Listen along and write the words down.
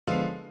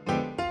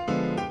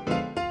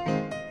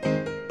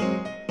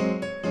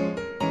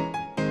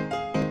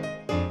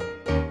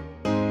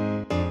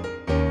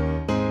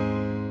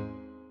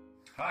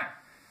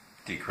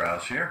D.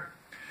 Krause here,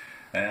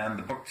 and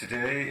the book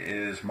today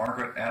is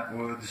Margaret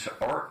Atwood's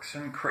Oryx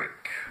and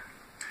Crake.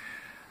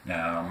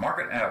 Now,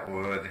 Margaret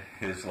Atwood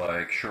is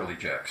like Shirley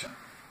Jackson.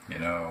 You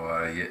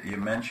know, you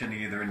mention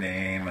either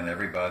name and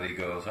everybody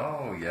goes,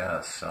 oh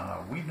yes,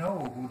 we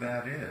know who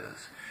that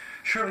is.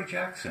 Shirley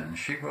Jackson,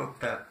 she wrote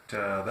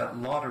that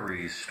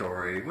lottery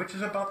story, which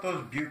is about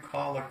those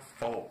bucolic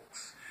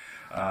folks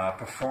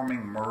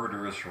performing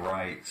murderous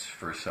rites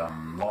for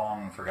some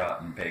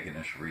long-forgotten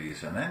paganish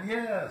reason. And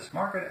yes,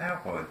 Margaret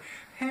Atwood,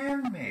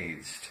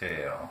 Handmaid's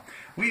Tale.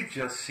 We've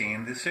just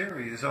seen the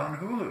series on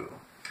Hulu.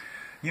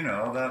 You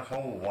know, that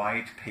whole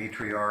white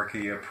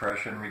patriarchy,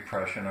 oppression,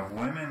 repression of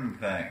women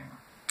thing.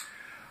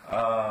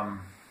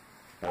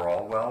 We're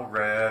all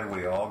well-read,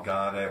 we all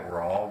got it,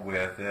 we're all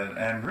with it,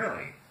 and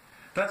really,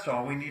 that's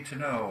all we need to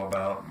know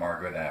about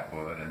Margaret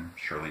Atwood and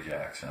Shirley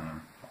Jackson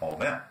and all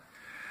them.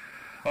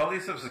 Well, at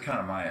least that was kind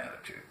of my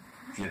attitude.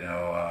 You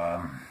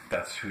know,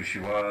 that's who she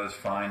was,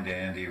 fine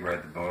dandy,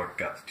 read the book,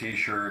 got the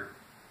t-shirt,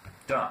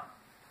 done.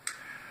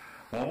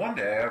 Well, one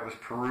day I was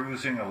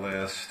perusing a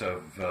list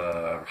of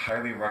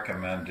highly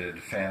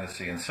recommended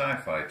fantasy and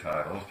sci-fi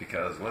titles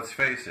because, let's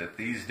face it,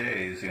 these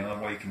days the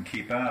only way you can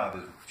keep out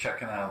is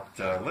checking out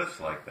lists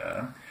like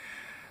that.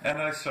 And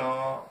I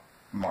saw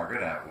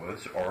Margaret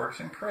Atwood's Oryx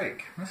and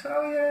Crake. I said,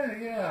 oh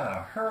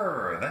yeah,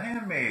 her, The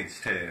Handmaid's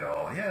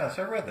Tale. Yes,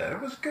 I read that.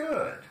 It was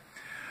good.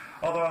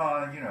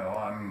 Although, you know,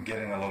 I'm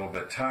getting a little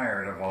bit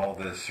tired of all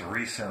this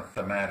recent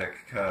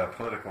thematic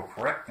political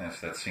correctness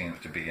that seems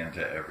to be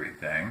into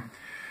everything.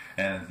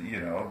 And, you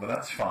know, but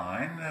that's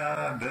fine.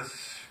 This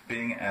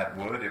being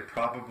Atwood, it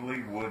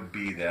probably would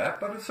be that,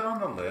 but it's on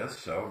the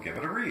list, so give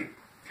it a read.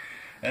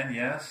 And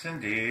yes,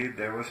 indeed,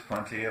 there was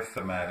plenty of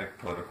thematic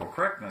political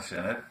correctness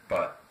in it,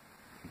 but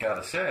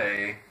gotta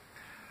say,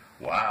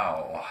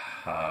 wow,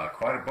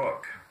 quite a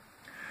book.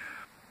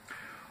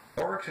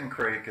 Oryx and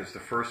Crake is the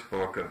first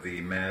book of the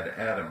Mad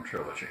Adam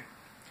trilogy.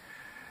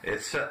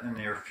 It's set in the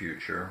near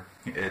future.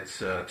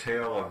 It's a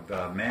tale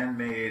of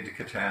man-made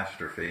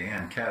catastrophe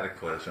and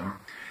cataclysm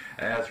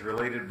as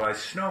related by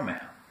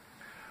Snowman,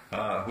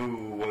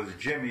 who was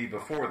Jimmy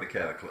before the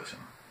cataclysm.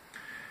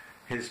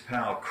 His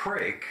pal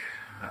Crake,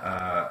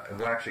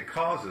 who actually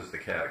causes the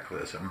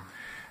cataclysm,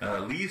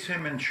 leaves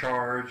him in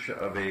charge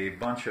of a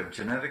bunch of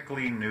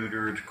genetically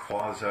neutered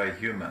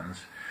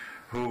quasi-humans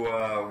who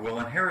will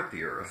inherit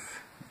the Earth,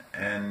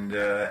 and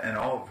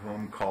all of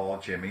whom call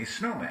Jimmy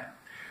Snowman,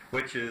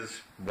 which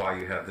is why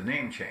you have the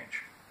name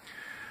change.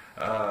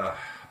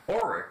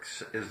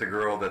 Oryx is the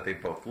girl that they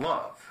both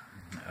love.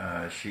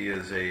 She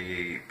is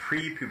a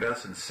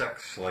prepubescent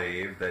sex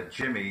slave that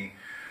Jimmy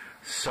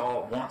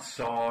once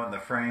saw in the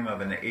frame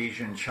of an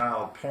Asian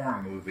child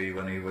porn movie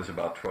when he was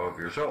about 12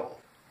 years old.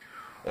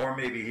 Or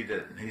maybe he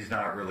didn't. He's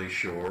not really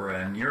sure,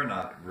 and you're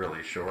not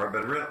really sure.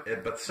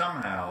 But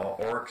somehow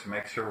Oryx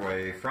makes her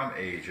way from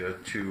Asia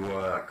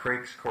to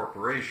Crake's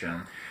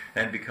corporation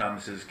and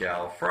becomes his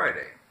gal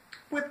Friday,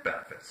 with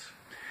benefits.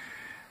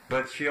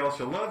 But she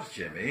also loves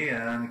Jimmy,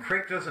 and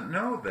Crake doesn't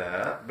know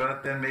that,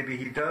 but then maybe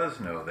he does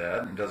know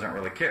that and doesn't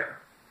really care.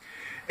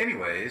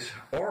 Anyways,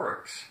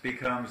 Oryx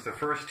becomes the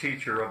first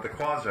teacher of the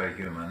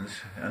quasi-humans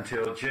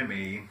until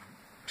Jimmy,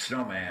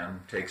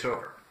 Snowman, takes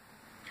over.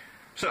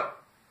 So,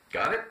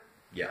 got it?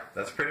 Yeah,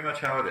 that's pretty much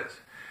how it is.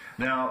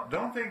 Now,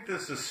 don't think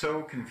this is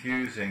so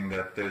confusing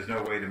that there's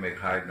no way to make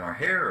hide nor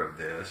hair of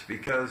this,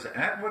 because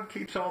Atwood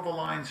keeps all the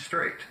lines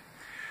straight.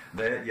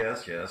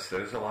 Yes,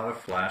 there's a lot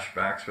of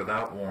flashbacks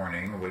without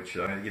warning, which,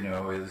 you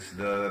know, is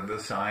the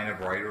sign of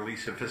writerly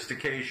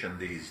sophistication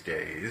these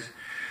days.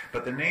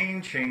 But the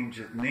name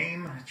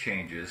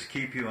changes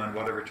keep you on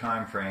whatever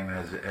time frame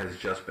has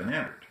just been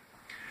entered.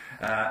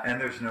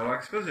 And there's no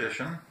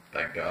exposition,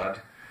 thank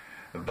God,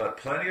 but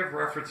plenty of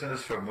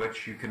references from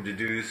which you can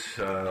deduce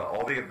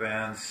all the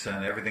events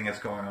and everything that's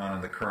going on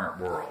in the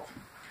current world.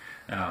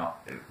 Now,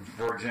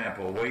 for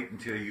example, wait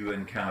until you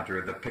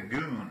encounter the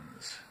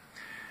Pagoons.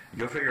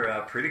 You'll figure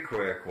out pretty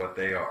quick what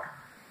they are.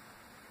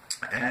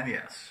 And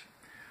yes,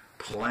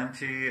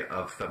 plenty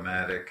of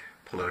thematic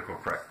political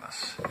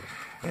correctness.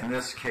 In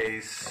this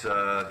case,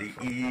 the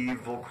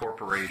evil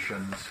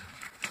corporations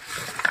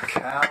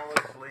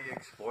callously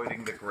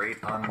exploiting the great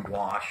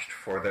unwashed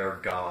for their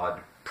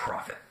god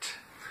profit.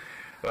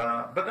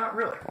 But not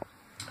really.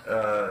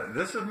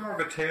 This is more of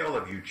a tale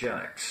of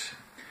eugenics,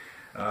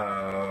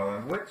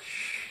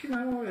 which, you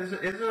know, is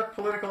a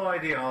political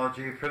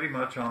ideology pretty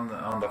much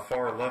on the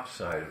far left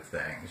side of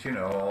things. You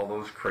know, all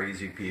those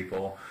crazy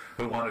people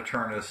who want to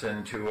turn us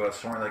into a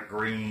Soylent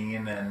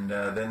Green and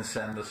then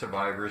send the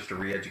survivors to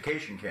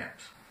re-education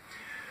camps.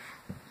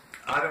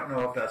 I don't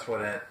know if that's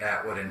what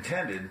Atwood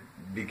intended,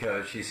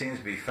 because she seems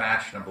to be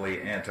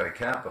fashionably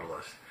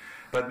anti-capitalist,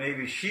 but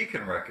maybe she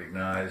can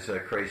recognize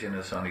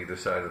craziness on either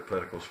side of the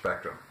political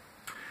spectrum.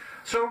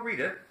 So read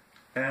it.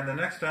 And the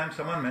next time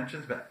someone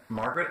mentions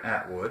Margaret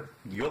Atwood,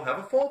 you'll have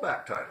a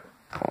fallback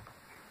title.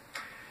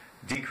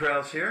 D.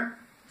 Krause here.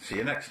 See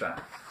you next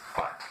time.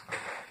 Bye.